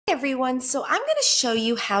Everyone, so I'm going to show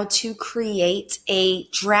you how to create a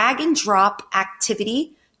drag and drop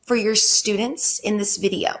activity for your students in this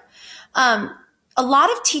video. A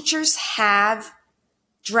lot of teachers have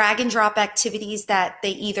drag and drop activities that they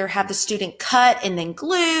either have the student cut and then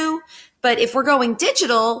glue, but if we're going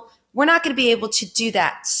digital, we're not going to be able to do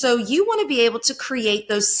that. So you want to be able to create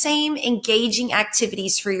those same engaging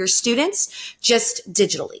activities for your students, just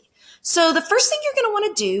digitally. So the first thing you're going to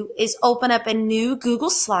want to do is open up a new Google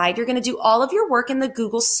slide. You're going to do all of your work in the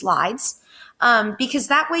Google Slides because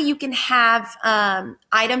that way you can have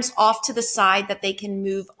items off to the side that they can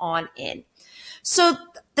move on in. So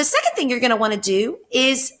the second thing you're going to want to do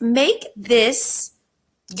is make this,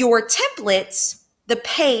 your templates, the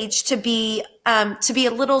page to be a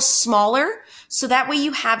little smaller. So that way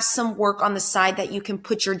you have some work on the side that you can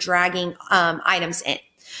put your dragging items in.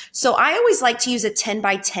 So I always like to use a 10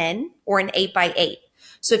 by 10 or an 8 by 8.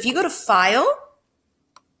 So if you go to File,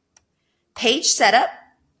 Page Setup,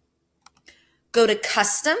 go to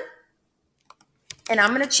Custom, and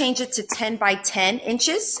I'm going to change it to 10 by 10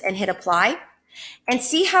 inches and hit Apply. And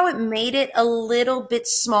see how it made it a little bit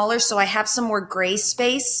smaller so I have some more gray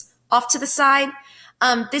space off to the side.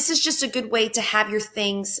 This is just a good way to have your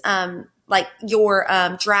things like your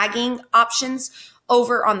dragging options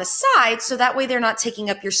over on the side, so that way they're not taking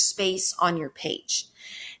up your space on your page.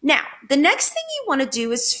 Now, the next thing you want to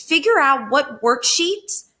do is figure out what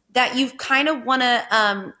worksheets that you kind of want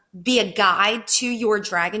to be a guide to your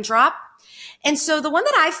drag and drop. And so the one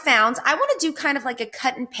that I found, I want to do kind of like a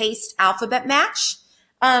cut and paste alphabet match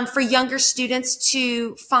for younger students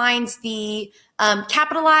to find the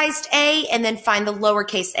capitalized A and then find the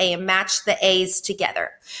lowercase a and match the A's together.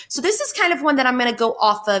 So this is kind of one that I'm going to go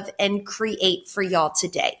off of and create for y'all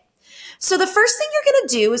today. So the first thing you're going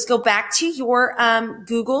to do is go back to your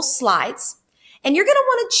Google Slides, and you're going to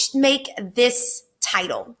want to make this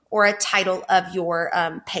title or a title of your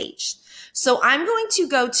page. So I'm going to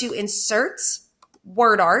go to Insert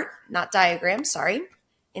Word Art, not diagram, sorry.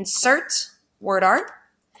 Insert Word Art,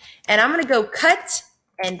 and I'm going to go Cut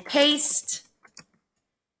and Paste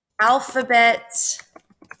Alphabet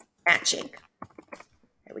Matching.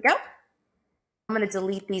 There we go. I'm going to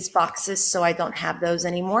delete these boxes so I don't have those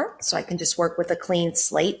anymore, so I can just work with a clean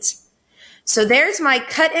slate. So there's my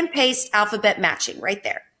cut and paste alphabet matching right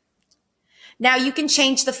there. Now you can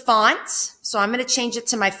change the font. So I'm going to change it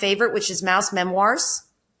to my favorite, which is Mouse Memoirs.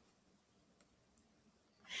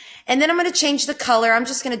 And then I'm going to change the color. I'm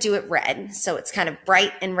just going to do it red, so it's kind of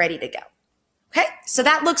bright and ready to go. Okay, so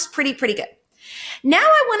that looks pretty good. Now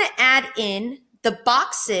I want to add in the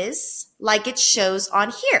boxes like it shows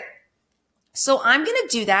on here. So I'm going to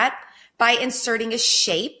do that by inserting a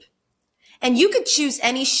shape. And you could choose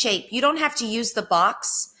any shape. You don't have to use the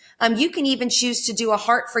box. You can even choose to do a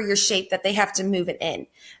heart for your shape that they have to move it in.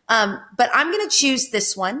 But I'm going to choose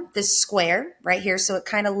this one, this square right here. So it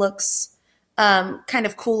kind of looks kind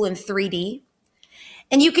of cool in 3D.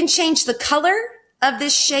 And you can change the color of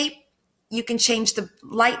this shape. You can change the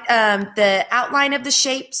the outline of the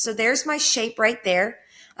shape. So there's my shape right there.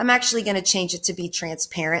 I'm actually going to change it to be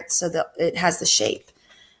transparent so that it has the shape.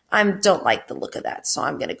 I don't like the look of that. So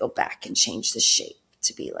I'm going to go back and change the shape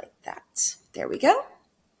to be like that. There we go.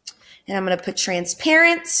 And I'm going to put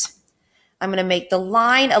transparent. I'm going to make the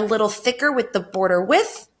line a little thicker with the border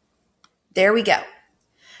width. There we go.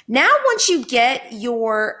 Now, once you get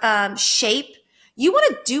your shape, you want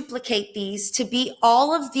to duplicate these to be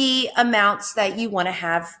all of the amounts that you want to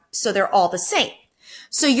have so they're all the same.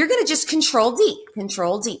 So you're going to just Control D,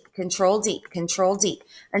 Control D, Control D, Control D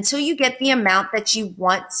until you get the amount that you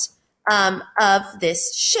want of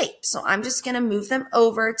this shape. So I'm just going to move them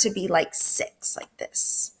over to be like 6, like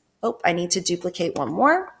this. Oh, I need to duplicate one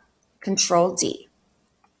more. Control D.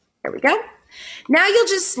 There we go. Now you'll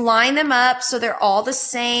just line them up so they're all the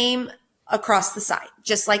same across the side,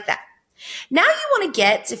 just like that. Now you want to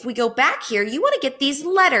get, if we go back here, you want to get these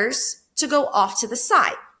letters to go off to the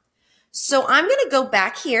side. So I'm going to go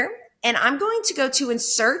back here and I'm going to go to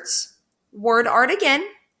Insert Word Art again,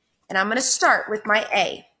 and I'm going to start with my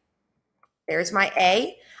A. There's my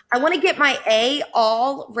A. I want to get my A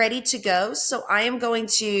all ready to go. So I am going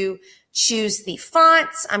to choose the font.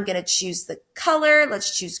 I'm going to choose the color.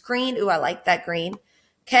 Let's choose green. Ooh, I like that green.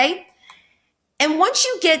 Okay. And once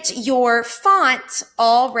you get your font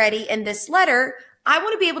all ready in this letter, I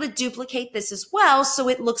want to be able to duplicate this as well so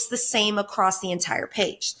it looks the same across the entire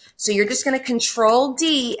page. So you're just going to Control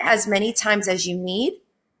D as many times as you need.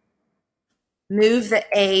 Move the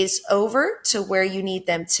A's over to where you need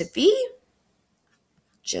them to be.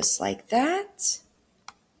 Just like that.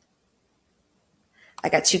 I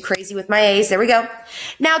got too crazy with my A's. There we go.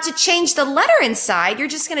 Now to change the letter inside, you're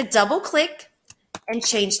just going to double click and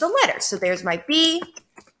change the letter. So there's my B,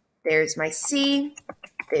 there's my C,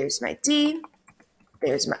 there's my D,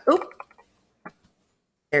 there's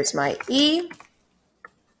my E,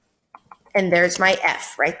 and there's my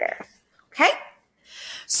F right there. Okay?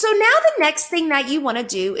 So now the next thing that you want to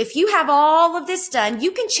do, if you have all of this done,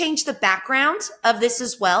 you can change the background of this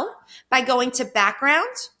as well by going to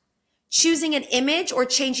background, choosing an image, or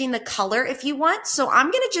changing the color if you want. So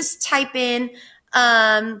I'm going to just type in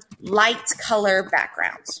light color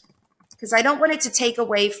background because I don't want it to take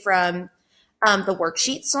away from the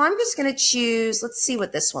worksheet. So I'm just going to choose, let's see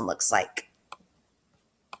what this one looks like.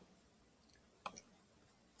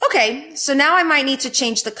 Okay, so now I might need to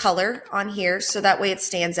change the color on here so that way it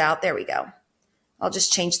stands out. There we go. I'll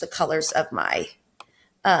just change the colors of my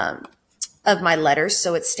letters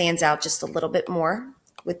so it stands out just a little bit more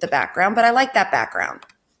with the background, but I like that background.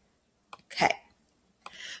 Okay.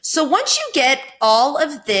 So once you get all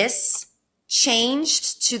of this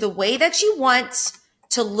changed to the way that you want,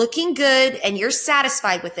 to looking good, and you're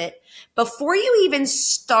satisfied with it, before you even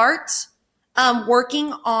start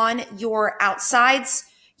working on your outsides,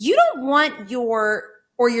 you don't want your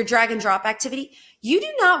drag and drop activity, you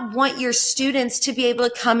do not want your students to be able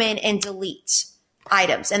to come in and delete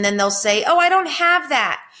items. And then they'll say, oh, I don't have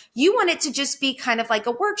that. You want it to just be kind of like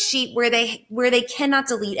a worksheet where they cannot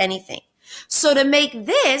delete anything. So to make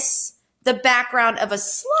this the background of a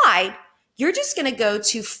slide, you're just going to go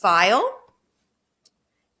to File,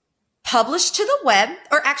 Publish to the Web,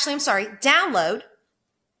 or actually, I'm sorry, Download.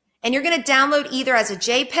 And you're going to download either as a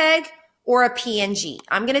JPEG or a PNG.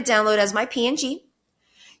 I'm going to download as my PNG.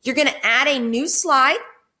 You're going to add a new slide.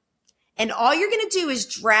 And all you're going to do is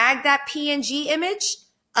drag that PNG image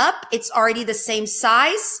up. It's already the same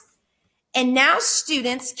size. And now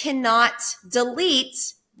students cannot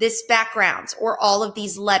delete this background or all of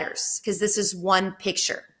these letters because this is one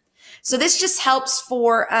picture. So this just helps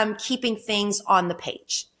for keeping things on the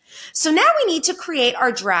page. So now we need to create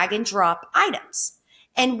our drag and drop items.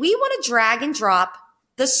 And we want to drag and drop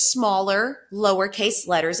the smaller lowercase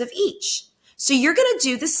letters of each. So you're going to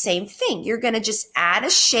do the same thing. You're going to just add a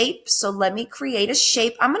shape. So let me create a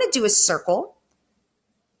shape. I'm going to do a circle.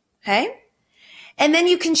 Okay. And then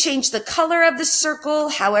you can change the color of the circle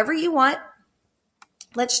however you want.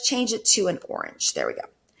 Let's change it to an orange. There we go.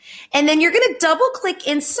 And then you're going to double click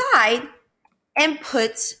inside and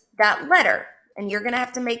put that letter. And you're going to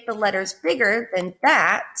have to make the letters bigger than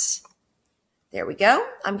that. There we go.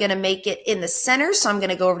 I'm going to make it in the center. So I'm going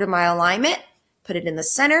to go over to my alignment, put it in the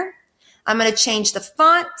center. I'm going to change the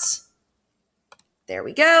font. There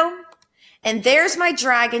we go. And there's my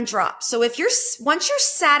drag and drop. So once you're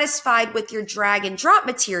satisfied with your drag and drop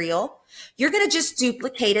material, you're going to just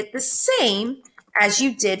duplicate it the same as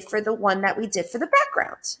you did for the one that we did for the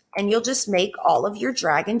background. And you'll just make all of your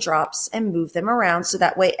drag and drops and move them around so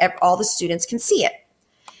that way all the students can see it.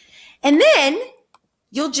 And then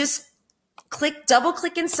you'll just double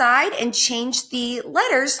click inside and change the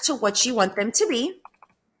letters to what you want them to be.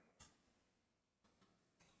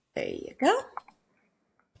 There you go.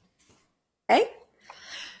 Okay.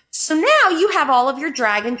 So now you have all of your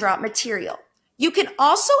drag and drop material. You can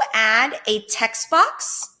also add a text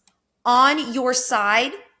box on your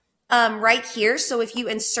side right here. So if you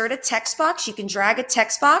insert a text box, you can drag a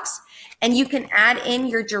text box and you can add in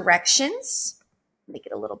your directions. Make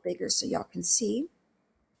it a little bigger so y'all can see.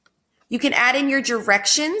 You can add in your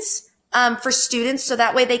directions for students so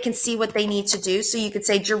that way they can see what they need to do. So you could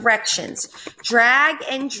say directions, drag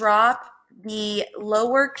and drop the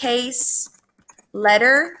lowercase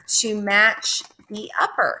letter to match the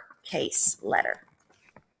uppercase letter.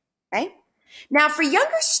 Okay. Now for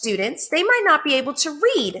younger students, they might not be able to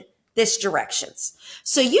read this directions.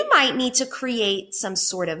 So you might need to create some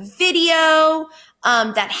sort of video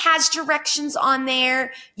that has directions on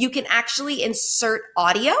there. You can actually insert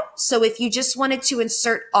audio. So if you just wanted to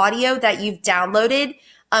insert audio that you've downloaded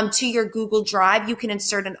to your Google Drive, you can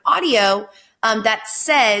insert an audio that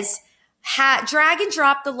says, drag and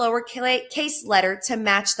drop the lowercase letter to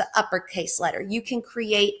match the uppercase letter. You can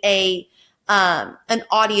create an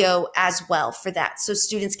audio as well for that. So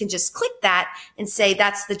students can just click that and say,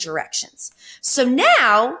 that's the directions. So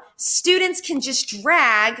now students can just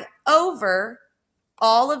drag over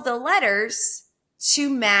all of the letters to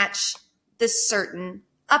match the certain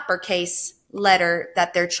uppercase letter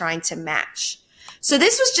that they're trying to match. So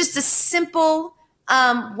this was just a simple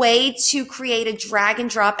way to create a drag and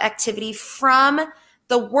drop activity from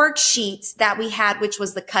the worksheet that we had, which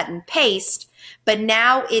was the cut and paste, but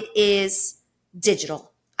now it is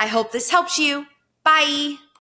digital. I hope this helps you. Bye.